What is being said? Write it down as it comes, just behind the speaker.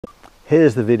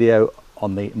Here's the video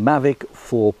on the Mavic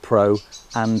 4 Pro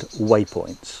and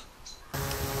Waypoints.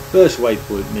 First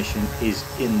Waypoint mission is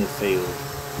in the field.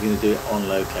 We're going to do it on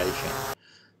location.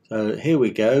 So here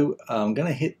we go. I'm going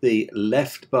to hit the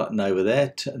left button over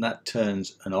there and that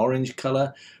turns an orange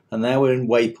color, and now we're in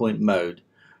waypoint mode.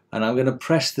 And I'm going to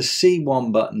press the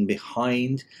C1 button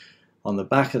behind on the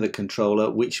back of the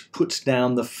controller, which puts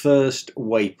down the first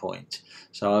waypoint.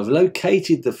 So I've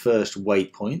located the first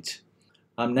waypoint.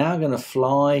 I'm now going to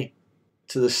fly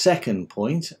to the second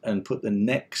point and put the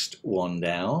next one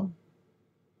down.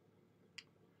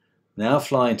 Now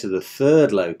flying to the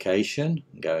third location,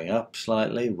 going up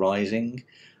slightly, rising.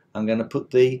 I'm going to put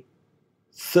the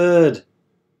third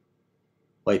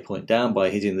waypoint down by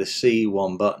hitting the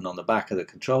C1 button on the back of the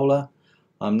controller.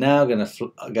 I'm now going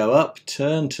to go up,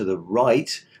 turn to the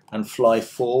right and fly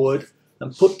forward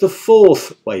and put the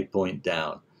fourth waypoint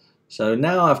down. So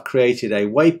now I've created a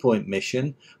waypoint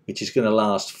mission which is going to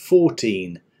last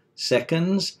 14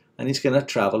 seconds and it's going to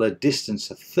travel a distance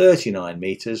of 39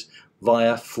 meters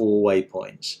via 4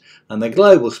 waypoints, and the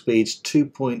global speed's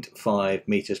 2.5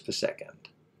 meters per second.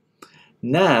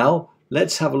 Now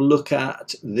let's have a look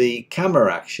at the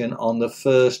camera action on the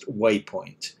first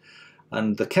waypoint.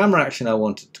 And the camera action I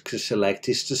wanted to select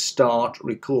is to start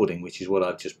recording, which is what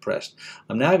I've just pressed.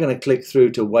 I'm now going to click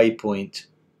through to waypoint.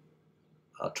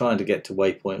 I'm trying to get to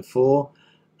waypoint 4.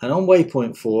 And on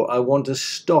waypoint 4, I want to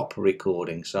stop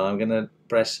recording. So I'm going to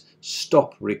press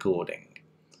stop recording.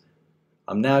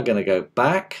 I'm now going to go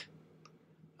back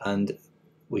and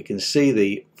we can see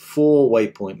the 4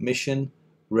 waypoint mission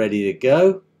ready to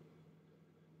go.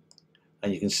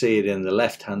 And you can see it in the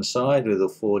left hand side with the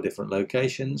 4 different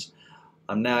locations.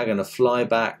 I'm now going to fly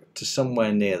back to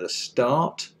somewhere near the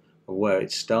start of where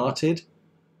it started.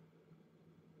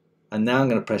 And now I'm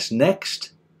going to press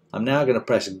next. I'm now going to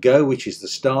press go, which is the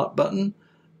start button.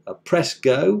 I press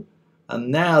go, and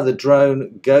now the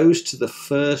drone goes to the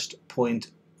first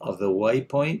point of the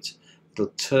waypoint. It'll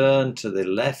turn to the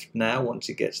left now once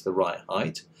it gets the right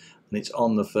height, and it's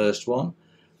on the first one.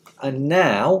 And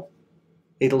now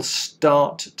it'll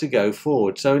start to go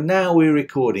forward. So now we're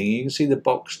recording. You can see the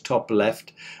box top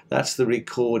left. That's the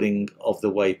recording of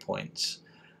the waypoints.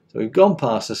 So we've gone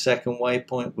past the second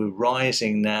waypoint. We're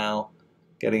rising now,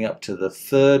 getting up to the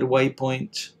third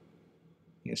waypoint.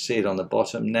 You can see it on the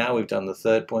bottom. Now we've done the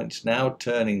third point. It's now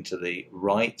turning to the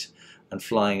right and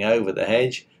flying over the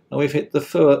hedge. And we've hit the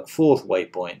fourth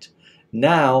waypoint.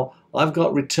 Now I've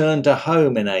got return to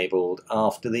home enabled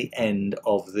after the end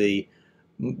of the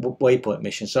waypoint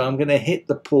mission, so I'm going to hit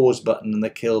the pause button and the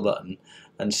kill button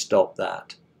and stop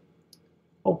that.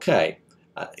 Okay,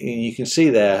 you can see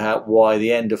there why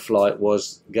the end of flight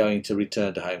was going to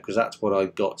return to home, because that's what I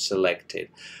got selected.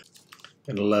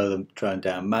 I'm going to lower the drone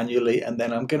down manually, and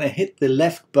then I'm going to hit the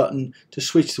left button to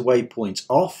switch the waypoints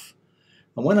off,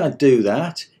 and when I do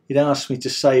that it asks me to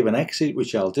save and exit,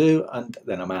 which I'll do, and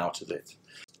then I'm out of it.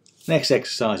 Next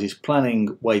exercise is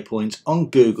planning waypoints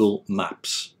on Google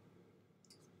Maps.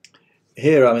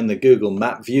 Here I'm in the Google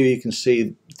Map view. You can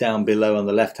see down below on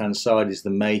the left hand side is the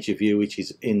major view, which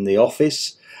is in the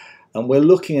office, and we're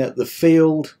looking at the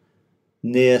field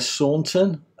near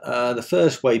Saunton. The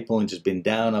first waypoint has been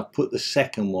down. I've put the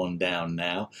second one down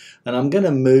now, and I'm going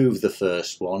to move the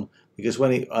first one because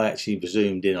when I actually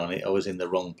zoomed in on it I was in the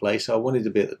wrong place. I wanted to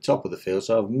be at the top of the field,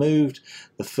 so I've moved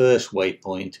the first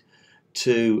waypoint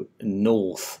to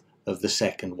north of the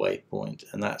second waypoint,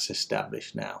 and that's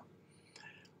established now.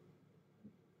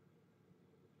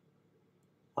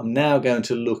 I'm now going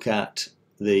to look at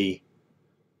the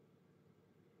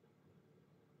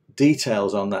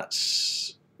details on that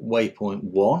waypoint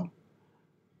 1.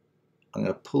 I'm going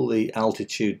to pull the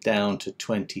altitude down to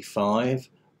 25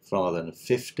 rather than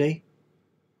 50.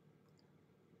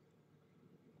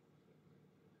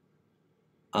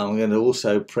 I'm going to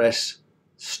also press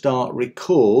start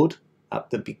record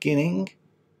at the beginning,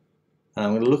 and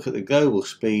I'm going to look at the global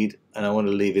speed, and I want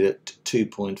to leave it at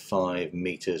 2.5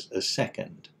 meters a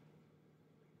second.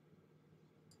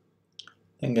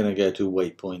 I'm going to go to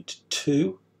waypoint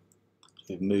 2.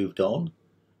 We've moved on,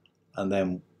 and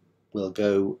then we'll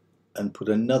go and put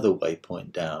another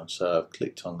waypoint down. So I've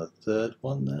clicked on the third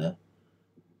one there,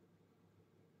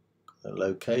 the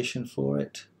location for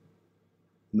it,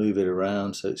 move it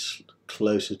around so it's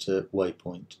closer to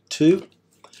waypoint 2.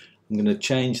 I'm going to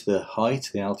change the height,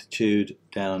 the altitude,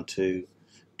 down to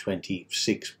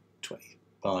 26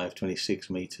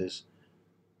 meters.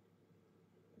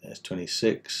 There's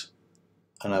 26,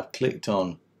 and I've clicked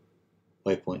on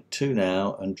waypoint 2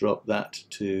 now and dropped that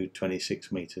to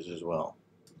 26 meters as well.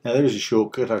 Now there is a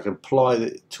shortcut. I can apply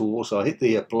it to all, so I hit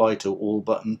the apply to all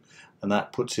button and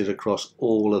that puts it across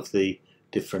all of the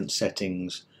different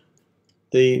settings.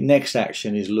 The next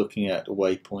action is looking at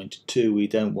waypoint 2. We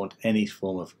don't want any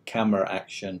form of camera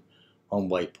action on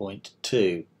waypoint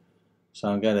 2. So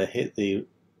I'm going to hit the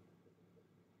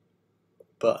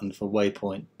button for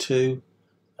waypoint 2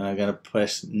 and I'm going to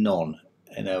press none,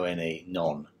 N-O-N-E,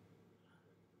 none.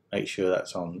 Make sure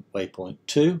that's on waypoint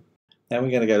 2. Then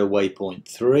we're going to go to waypoint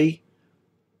 3,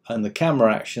 and the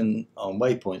camera action on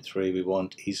waypoint 3 we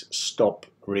want is stop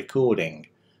recording.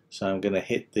 So I'm going to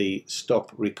hit the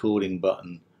stop recording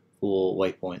button for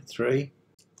waypoint 3,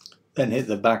 then hit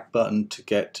the back button to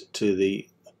get to the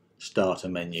starter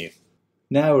menu.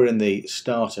 Now we're in the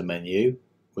starter menu,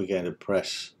 we're going to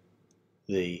press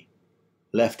the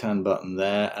left hand button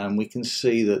there and we can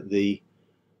see that the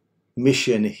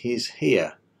mission is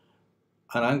here,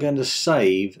 and I'm going to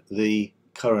save the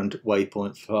current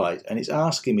waypoint flight, and it's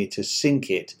asking me to sync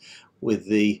it with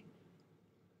the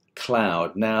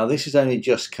cloud. Now this has only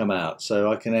just come out,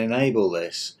 so I can enable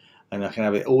this and I can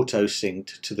have it auto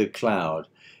synced to the cloud.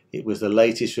 It was the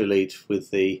latest release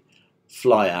with the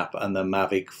Fly app and the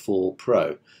Mavic 4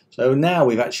 Pro. So now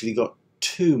we've actually got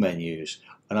two menus,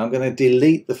 and I'm going to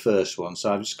delete the first one,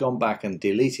 so I've just gone back and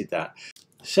deleted that.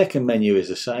 The second menu is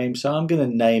the same, so I'm going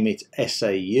to name it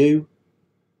SAU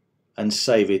and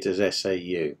save it as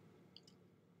SAU.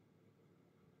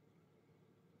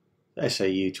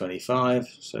 SAU 25,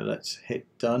 so let's hit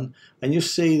done, and you'll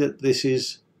see that this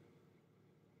is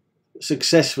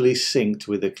successfully synced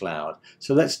with the cloud.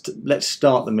 So let's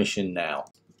start the mission now,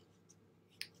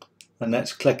 and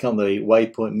let's click on the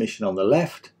waypoint mission on the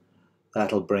left.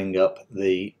 That'll bring up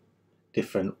the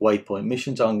different waypoint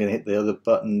missions. I'm going to hit the other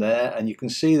button there, and you can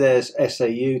see there's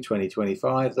SAU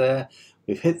 2025 there.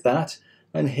 We've hit that,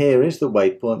 and here is the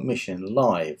waypoint mission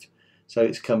live. So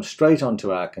it's come straight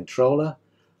onto our controller.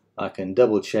 I can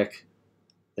double check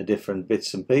the different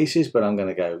bits and pieces, but I'm going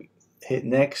to go hit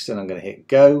next, and I'm going to hit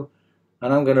go,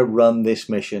 and I'm going to run this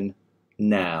mission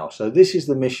now. So this is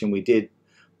the mission we did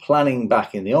planning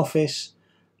back in the office,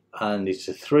 and it's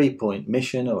a 3-point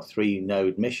mission or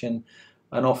 3-node mission,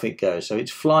 and off it goes. So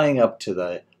it's flying up to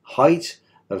the height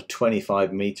of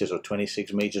 25 meters or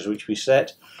 26 meters, which we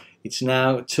set. It's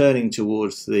now turning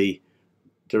towards the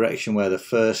direction where the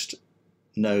first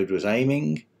node was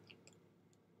aiming.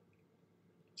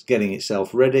 It's getting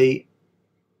itself ready,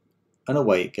 and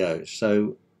away it goes.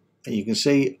 So you can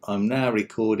see I'm now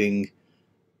recording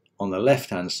on the left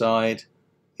hand side.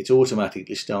 It's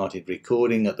automatically started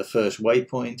recording at the first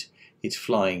waypoint. It's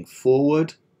flying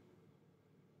forward.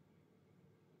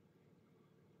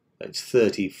 It's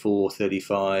 34,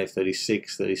 35,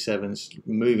 36, 37, it's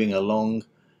moving along.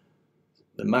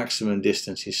 The maximum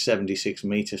distance is 76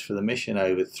 meters for the mission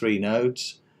over 3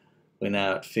 nodes. We're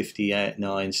now at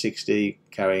 59, 60,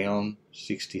 carrying on,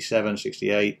 67,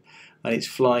 68, and it's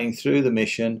flying through the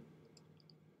mission,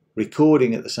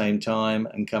 recording at the same time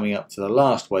and coming up to the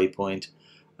last waypoint.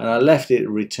 And I left it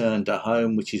return to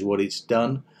home, which is what it's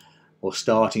done or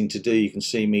starting to do. You can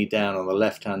see me down on the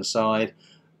left hand side,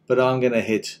 but I'm going to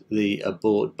hit the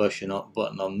abort button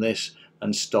on this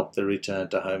and stop the return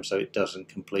to home so it doesn't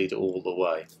complete all the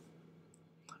way.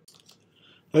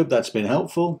 Hope that's been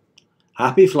helpful.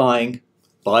 Happy flying.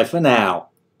 Bye for now.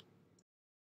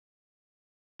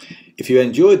 If you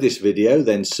enjoyed this video,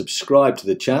 then subscribe to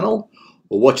the channel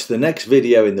or watch the next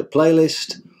video in the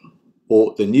playlist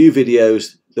or the new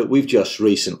videos that we've just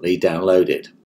recently downloaded.